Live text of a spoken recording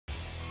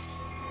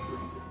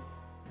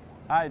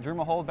Hi, Drew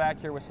Mahold back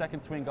here with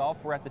Second Swing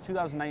Golf. We're at the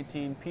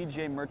 2019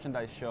 PGA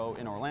Merchandise Show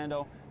in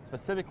Orlando.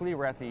 Specifically,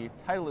 we're at the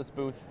Titleist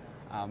booth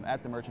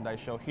at the Merchandise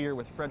Show here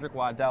with Frederick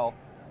Waddell,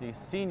 the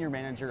Senior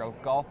Manager of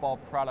Golf Ball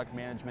Product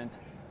Management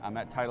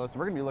at Titleist.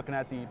 We're going to be looking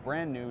at the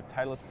brand new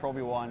Titleist Pro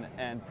V1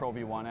 and Pro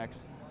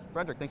V1x.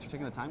 Frederick, thanks for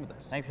taking the time with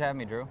us. Thanks for having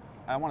me, Drew.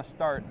 I want to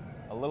start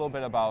a little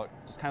bit about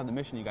just kind of the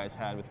mission you guys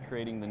had with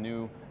creating the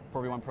new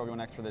Pro V1, Pro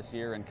V1x for this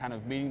year and kind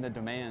of meeting the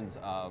demands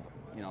of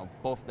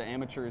both the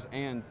amateurs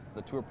and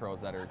the tour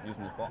pros that are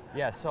using this ball.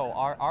 Yeah, so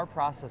our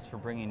process for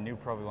bringing new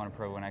Pro V1 and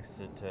Pro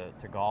V1x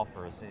to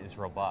golfers is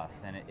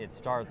robust, and it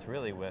starts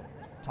really with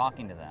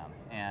talking to them.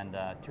 And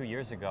 2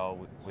 years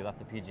ago, we left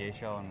the PGA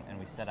show and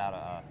we set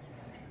out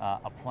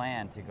a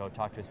plan to go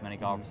talk to as many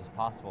golfers as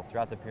possible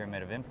throughout the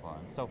pyramid of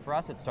influence. So for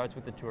us, it starts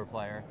with the tour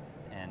player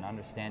and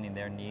understanding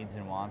their needs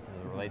and wants as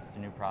it relates to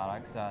new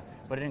products,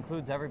 but it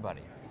includes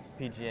everybody,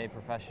 PGA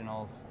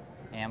professionals,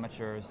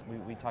 amateurs.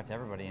 We talk to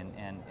everybody,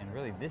 and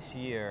really this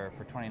year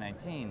for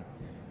 2019,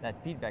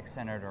 that feedback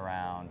centered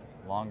around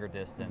longer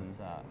distance,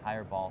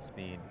 higher ball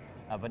speed,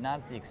 but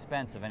not at the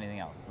expense of anything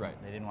else.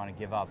 Right. They didn't want to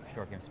give up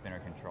short game spinner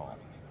control.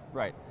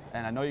 Right,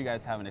 and I know you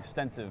guys have an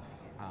extensive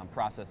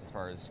process as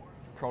far as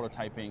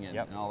prototyping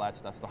and all that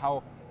stuff. So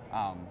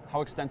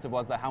how extensive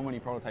was that? How many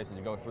prototypes did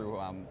you go through?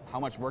 How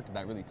much work did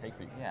that really take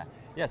for you guys?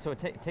 Yeah. So it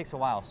takes a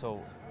while.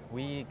 So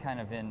we kind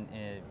of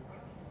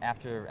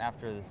after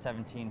the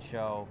 17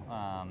 show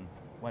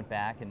went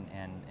back and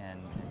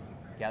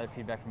gathered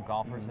feedback from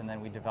golfers, and then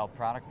we developed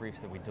product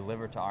briefs that we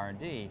deliver to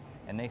R&D,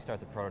 and they start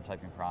the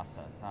prototyping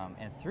process.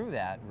 And through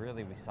that,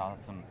 really, we saw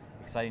some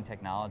exciting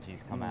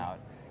technologies come out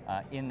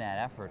in that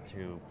effort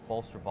to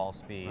bolster ball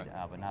speed,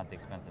 but not at the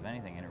expense of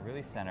anything. And it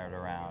really centered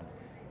around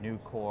new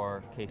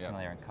core, casing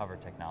layer, and cover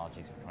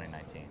technologies for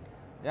 2019.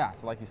 Yeah,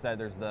 so like you said,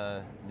 there's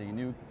the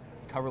new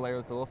cover layer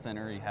that's a little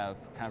thinner. You have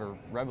kind of a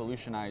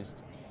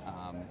revolutionized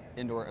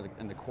indoor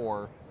in the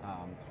core.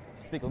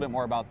 Speak a little bit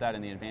more about that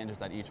and the advantages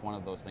that each one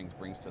of those things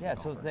brings to the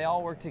golfer. So they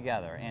all work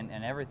together,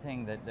 and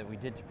everything that we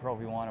did to Pro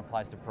V1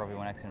 applies to Pro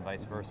V1x and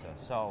vice versa.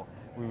 So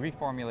we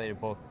reformulated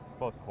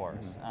both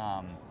cores.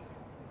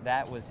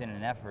 That was in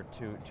an effort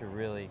to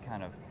really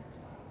kind of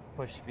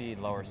push speed,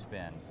 lower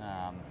spin.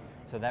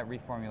 So that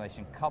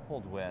reformulation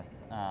coupled with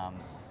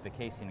the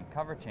casing and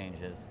cover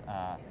changes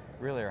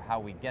really are how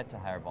we get to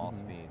higher ball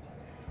speeds.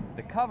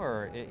 The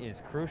cover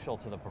is crucial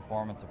to the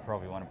performance of Pro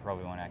V1 and Pro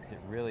V1x. It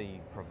really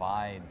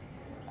provides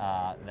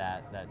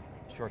that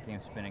short game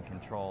spin and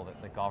control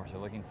that golfers are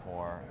looking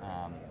for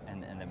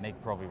and that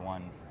make Pro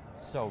V1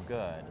 so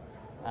good.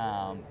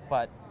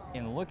 But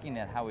in looking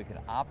at how we could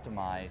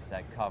optimize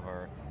that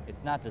cover,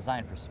 it's not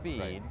designed for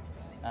speed.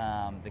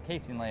 The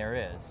casing layer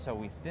is. So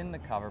we thinned the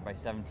cover by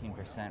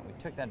 17%. We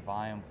took that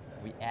volume,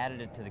 we added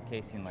it to the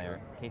casing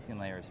layer. Casing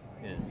layer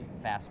is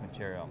fast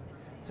material.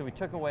 So we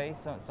took away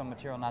some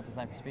material not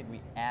designed for speed,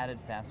 we added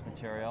fast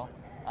material,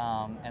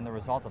 and the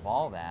result of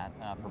all that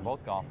for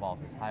both golf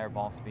balls is higher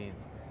ball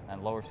speeds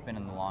and lower spin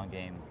in the long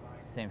game,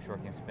 same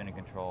short game spin and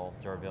control,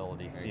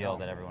 durability, feel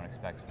that everyone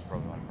expects from Pro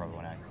V1 and Pro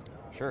V1x.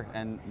 Sure,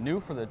 and new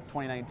for the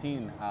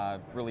 2019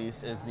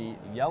 release is the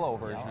yellow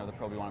version of the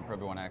Pro V1 and Pro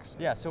V1x.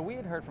 Yeah, so we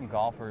had heard from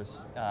golfers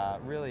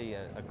really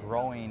a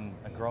growing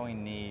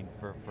need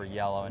for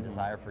yellow and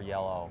desire for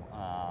yellow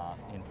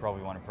in Pro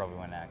V1 and Pro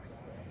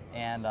V1x.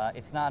 And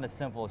it's not as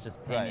simple as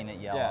just painting it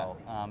yellow.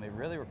 It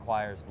really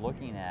requires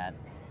looking at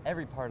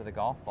every part of the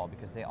golf ball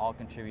because they all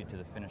contribute to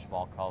the finished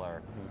ball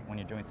color when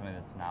you're doing something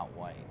that's not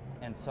white.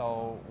 And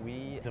so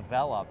we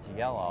developed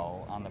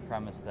yellow on the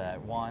premise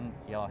that one,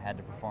 yellow had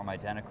to perform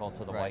identical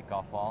to the white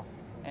golf ball,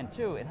 and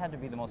two, it had to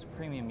be the most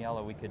premium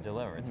yellow we could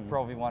deliver. It's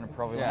Pro V1 and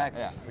Pro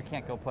V1x. We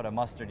can't go put a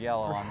mustard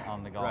yellow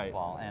on the golf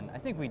ball, and I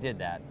think we did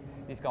that.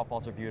 These golf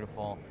balls are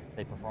beautiful.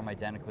 They perform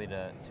identically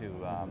to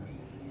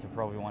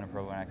Pro V1 and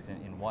Pro V1x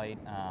in white,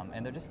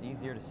 and they're just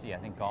easier to see. I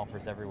think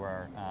golfers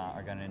everywhere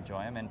are going to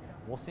enjoy them, and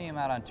we'll see them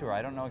out on tour.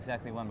 I don't know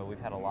exactly when, but we've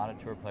had a lot of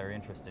tour player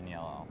interest in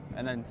yellow.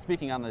 And then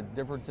speaking on the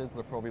differences of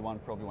the Pro V1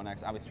 and Pro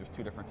V1x, obviously there's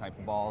two different types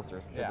of balls.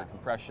 There's different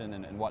compression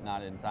and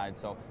whatnot inside.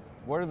 So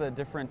what are the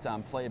different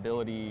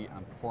playability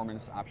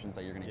performance options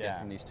that you're going to get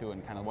from these two,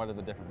 and kind of what are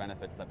the different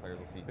benefits that players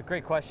will see? A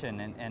great question,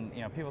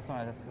 and people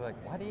sometimes ask like,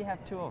 why do you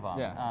have two of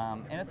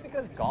them? And it's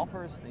because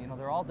golfers,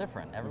 they're all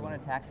different. Everyone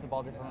attacks the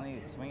ball differently,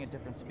 they swing at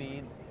different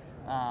speeds,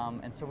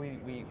 and so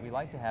we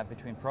like to have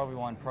between Pro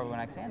V1, Pro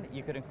V1x, and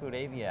you could include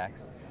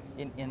AVX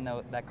in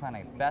that kind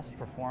of best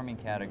performing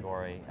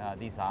category,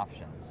 these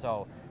options.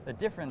 So the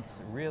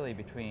difference really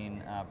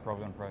between Pro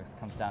V1 and Pro V1x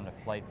comes down to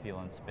flight, feel,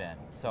 and spin.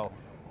 So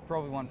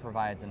Pro V1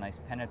 provides a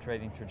nice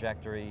penetrating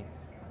trajectory,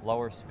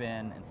 lower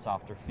spin, and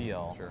softer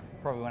feel.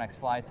 Pro V1x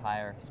flies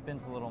higher,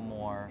 spins a little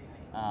more,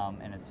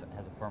 and has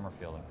a firmer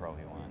feel than Pro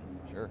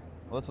V1.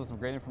 Well, this was some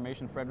great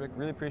information, Frederick.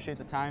 Really appreciate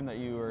the time that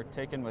you were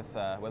taking with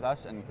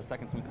us and the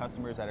Second Swing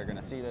customers that are going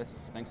to see this.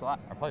 Thanks a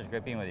lot. Our pleasure.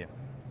 Great being with you.